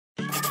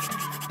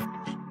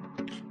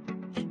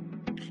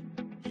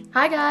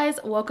Hi guys,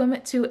 welcome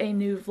to a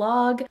new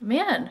vlog.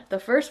 Man, the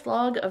first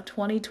vlog of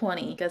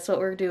 2020. Guess what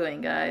we're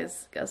doing,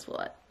 guys? Guess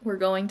what? We're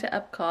going to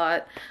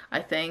EPCOT, I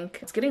think.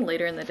 It's getting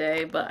later in the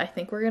day, but I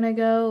think we're gonna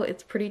go.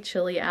 It's pretty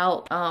chilly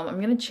out. I'm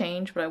gonna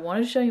change, but I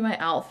wanted to show you my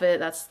outfit.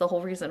 That's the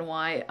whole reason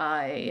why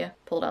I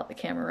pulled out the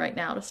camera right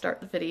now to start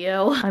the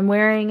video. I'm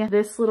wearing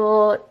this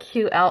little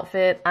cute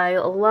outfit. I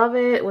love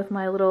it with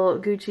my little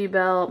Gucci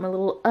belt, my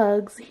little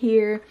Uggs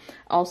here.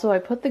 Also, I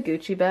put the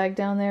Gucci bag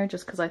down there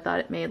just because I thought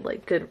it made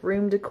like good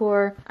room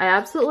decor. I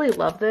absolutely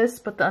love this,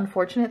 but the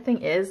unfortunate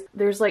thing is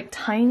there's like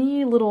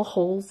tiny little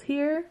holes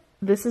here.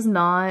 This is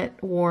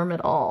not warm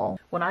at all.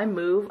 When I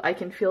move, I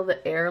can feel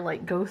the air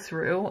like go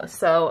through.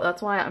 So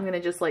that's why I'm gonna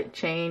just like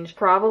change,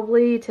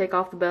 probably take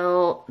off the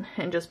belt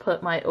and just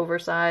put my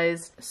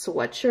oversized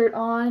sweatshirt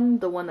on,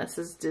 the one that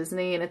says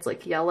Disney and it's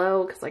like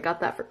yellow because I got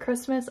that for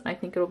Christmas and I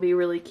think it'll be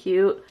really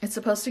cute. It's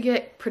supposed to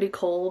get pretty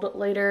cold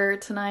later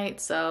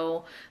tonight,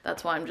 so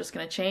that's why I'm just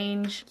gonna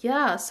change.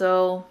 Yeah,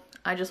 so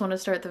I just want to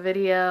start the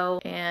video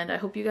and I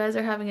hope you guys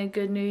are having a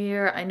good new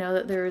year. I know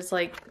that there's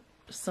like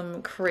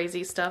some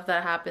crazy stuff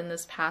that happened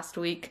this past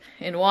week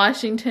in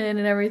Washington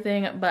and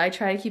everything, but I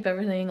try to keep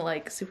everything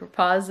like super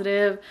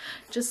positive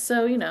just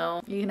so you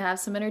know you can have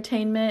some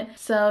entertainment.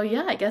 So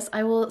yeah, I guess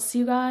I will see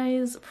you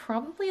guys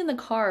probably in the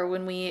car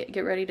when we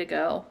get ready to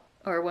go,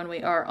 or when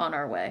we are on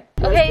our way.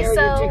 Okay,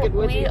 so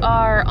we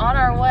are on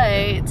our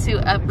way to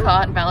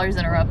EPCOT. Valerie's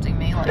interrupting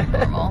me like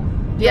normal.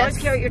 You always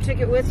carry your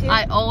ticket with you?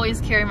 I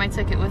always carry my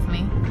ticket with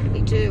me.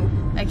 Me too.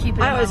 I keep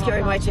it. I always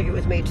carry my ticket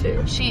with me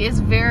too. She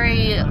is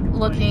very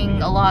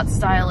looking a lot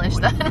stylish.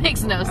 That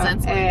makes no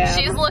sense.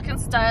 She's looking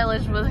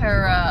stylish with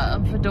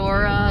her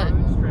fedora,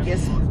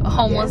 yes, a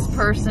homeless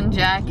person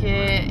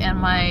jacket, and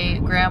my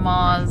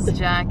grandma's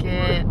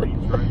jacket,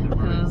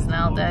 who's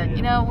now dead.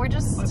 You know, we're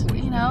just,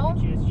 you know,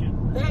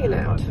 hanging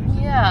out.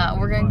 Yeah,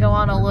 we're gonna go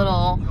on a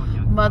little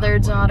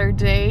mother-daughter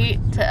date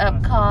to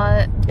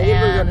EPCOT. And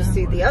we're going to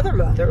see the other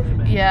mother.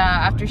 Yeah,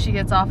 after she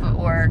gets off at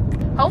work.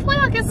 Hopefully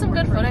I'll get some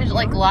good footage.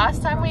 Like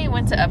last time we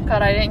went to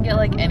EPCOT, I didn't get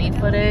like any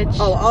footage.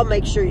 Oh, I'll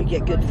make sure you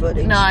get good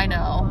footage. No, I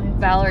know.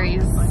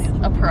 Valerie's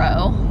a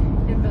pro.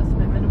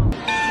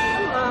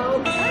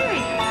 Hello.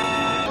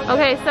 Hi.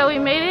 Okay, so we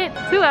made it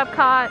to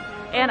EPCOT,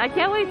 and I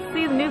can't wait to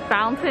see the new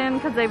fountain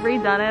because they've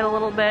redone it a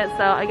little bit.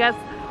 So I guess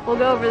we'll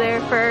go over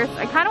there first.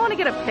 I kind of want to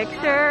get a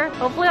picture.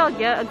 Hopefully I'll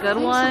get a good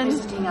one.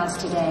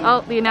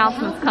 Oh, the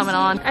announcement's coming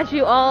on. As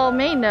you all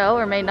may know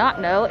or may not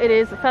know, it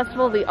is the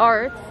Festival of the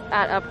Arts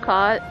at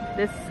EPCOT.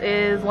 This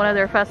is one of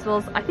their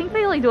festivals. I think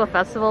they only do a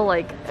festival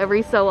like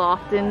every so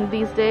often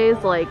these days.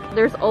 Like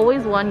there's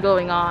always one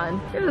going on.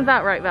 Isn't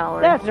that right,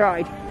 Valerie? That's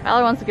right.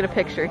 Valerie wants to get a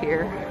picture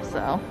here,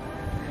 so.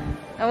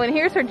 Oh, and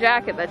here's her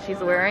jacket that she's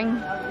wearing.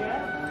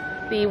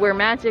 The Where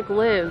Magic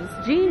Lives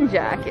jean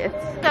jacket.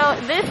 So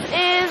this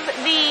is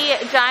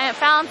the giant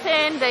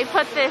fountain. They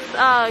put this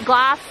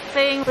glass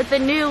thing with the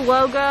new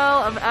logo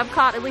of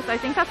EPCOT. At least I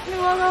think that's the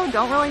new logo.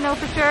 Don't really know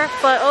for sure.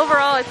 But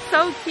overall, it's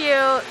so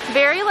cute.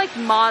 Very like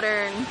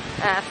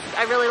modern-esque.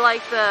 I really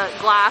like the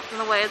glass and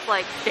the way it's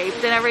like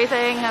shaped and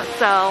everything.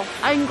 So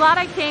I'm glad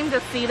I came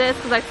to see this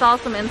because I saw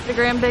some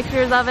Instagram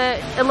pictures of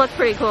it. It looked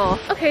pretty cool.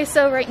 Okay,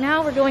 so right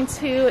now we're going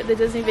to the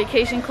Disney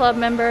Vacation Club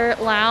member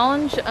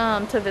lounge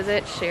to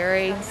visit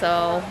Sherry.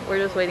 So we're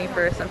just waiting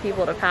for some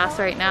people to pass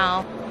right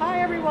now.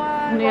 Hi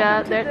everyone.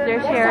 Yeah,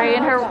 there's Sherry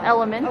in her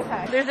element.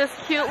 Okay. There's this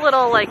cute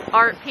little like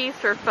art piece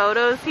for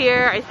photos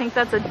here. I think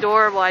that's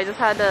adorable. I just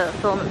had to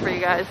film it for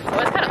you guys. It's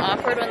always kind of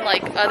awkward when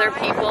like other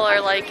people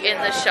are like in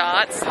the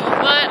shots, but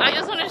I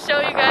just want to show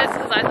you guys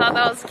because I thought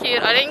that was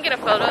cute. I didn't get a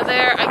photo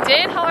there. I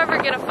did,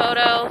 however, get a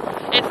photo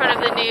in front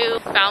of the new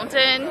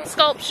fountain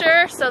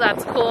sculpture, so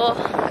that's cool.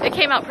 It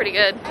came out pretty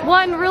good.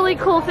 One really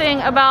cool thing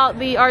about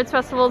the arts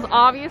festival is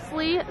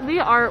obviously the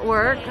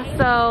artwork.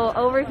 So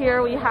over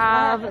here we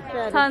have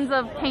tons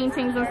of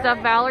paintings and stuff.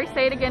 Valerie,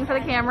 say it again for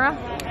the camera.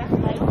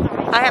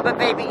 I have a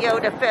Baby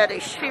Yoda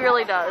fetish. She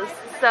really does.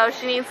 So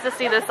she needs to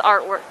see this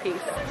artwork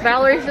piece.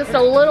 Valerie's just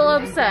a little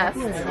obsessed.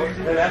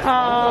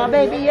 Aw,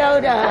 Baby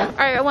Yoda.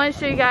 Alright, I want to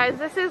show you guys.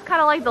 This is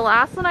kind of like the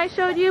last one I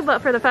showed you,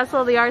 but for the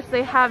Festival of the Arts,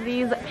 they have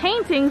these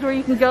paintings where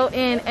you can go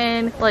in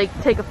and like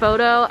take a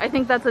photo. I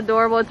think that's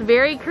adorable. It's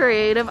very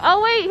creative.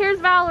 Oh wait, here's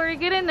Valerie.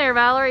 Get in there,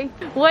 Valerie.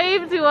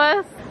 Wave to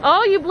us.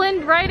 Oh, you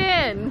blend right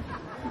in.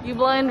 You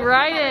blend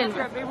right in.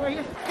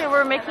 Okay,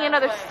 we're making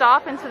another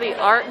stop into the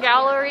art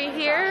gallery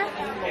here.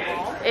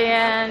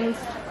 And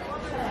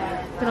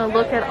gonna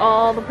look at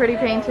all the pretty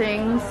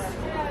paintings.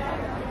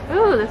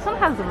 Ooh, this one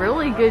has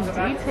really good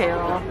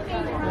detail.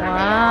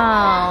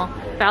 Wow.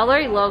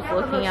 Valerie loves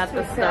looking at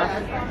this stuff.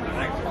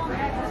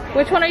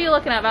 Which one are you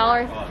looking at,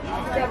 Valerie?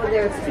 That one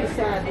there, it's too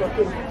sad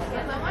looking.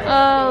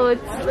 Oh,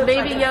 it's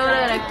Baby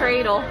Yoda in a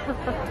cradle.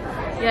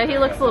 Yeah, he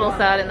looks a little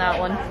sad in that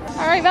one.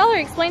 All right,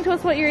 Valerie, explain to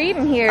us what you're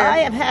eating here. I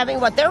am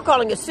having what they're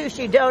calling a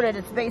sushi donut.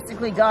 It's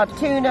basically got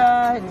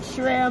tuna and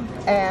shrimp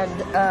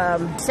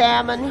and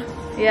salmon.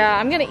 Yeah,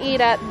 I'm gonna eat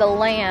at the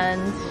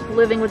Land,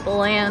 Living with the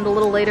Land, a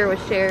little later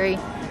with Sherry.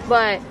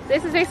 But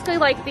this is basically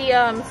like the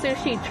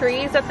sushi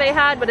trees that they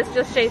had, but it's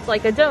just shaped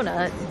like a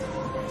donut.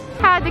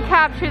 Had to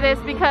capture this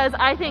because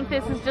I think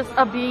this is just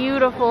a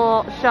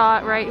beautiful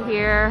shot right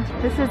here.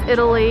 This is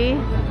Italy.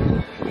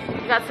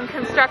 We got some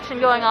construction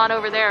going on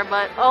over there,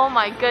 but oh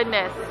my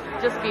goodness,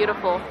 just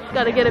beautiful.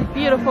 Got to get a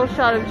beautiful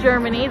shot of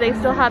Germany. They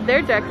still have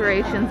their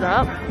decorations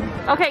up.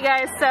 Okay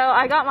guys, so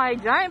I got my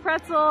giant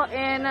pretzel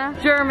in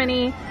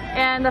Germany,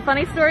 and the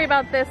funny story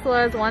about this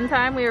was one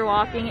time we were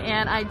walking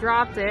and I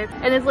dropped it,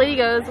 and this lady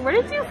goes, "Where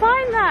did you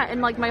find that?"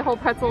 And like my whole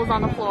pretzel was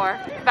on the floor.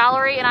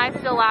 Valerie and I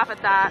still laugh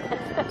at that.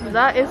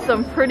 That is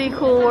some pretty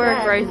cool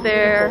work right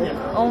there.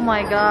 Oh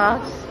my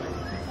gosh.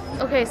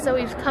 Okay, so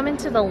we've come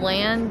into the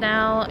land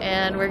now,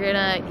 and we're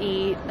gonna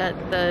eat at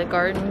the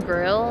Garden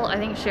Grill. I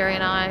think Sherry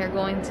and I are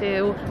going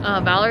to.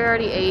 Valerie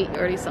already ate, you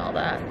already saw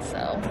that.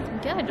 So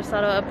yeah, I just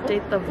thought I'd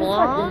update the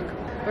vlog.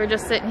 We're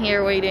just sitting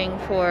here waiting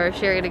for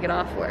Sherry to get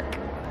off work.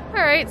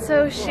 All right,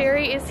 so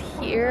Sherry is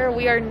here.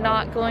 We are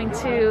not going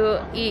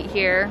to eat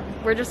here.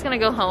 We're just gonna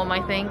go home,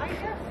 I think.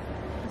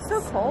 It's so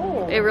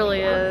cold. It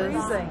really is.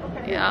 Freezing.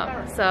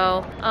 Yeah,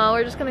 so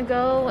we're just gonna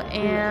go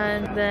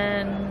and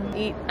then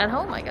eat at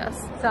home, I guess.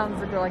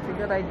 Sounds like a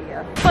good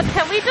idea. But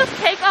can we just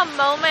take a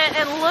moment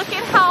and look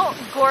at how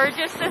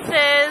gorgeous this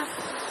is?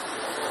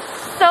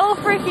 So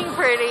freaking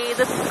pretty.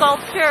 The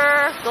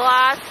sculpture,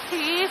 glass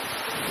piece,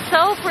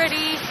 so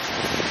pretty.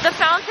 The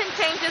fountain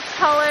changes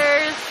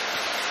colors.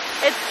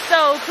 It's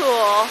so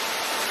cool.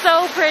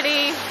 So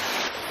pretty.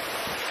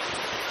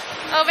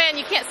 Oh man,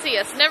 you can't see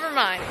us. Never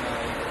mind.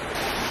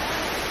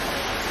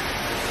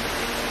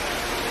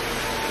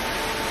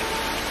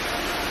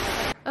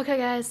 Okay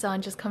guys, so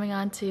I'm just coming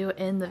on to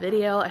end the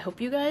video. I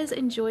hope you guys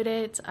enjoyed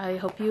it. I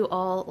hope you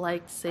all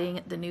liked seeing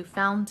the new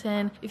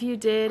fountain. If you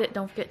did,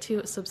 don't forget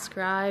to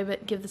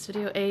subscribe, give this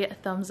video a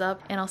thumbs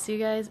up, and I'll see you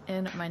guys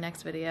in my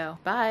next video.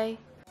 Bye!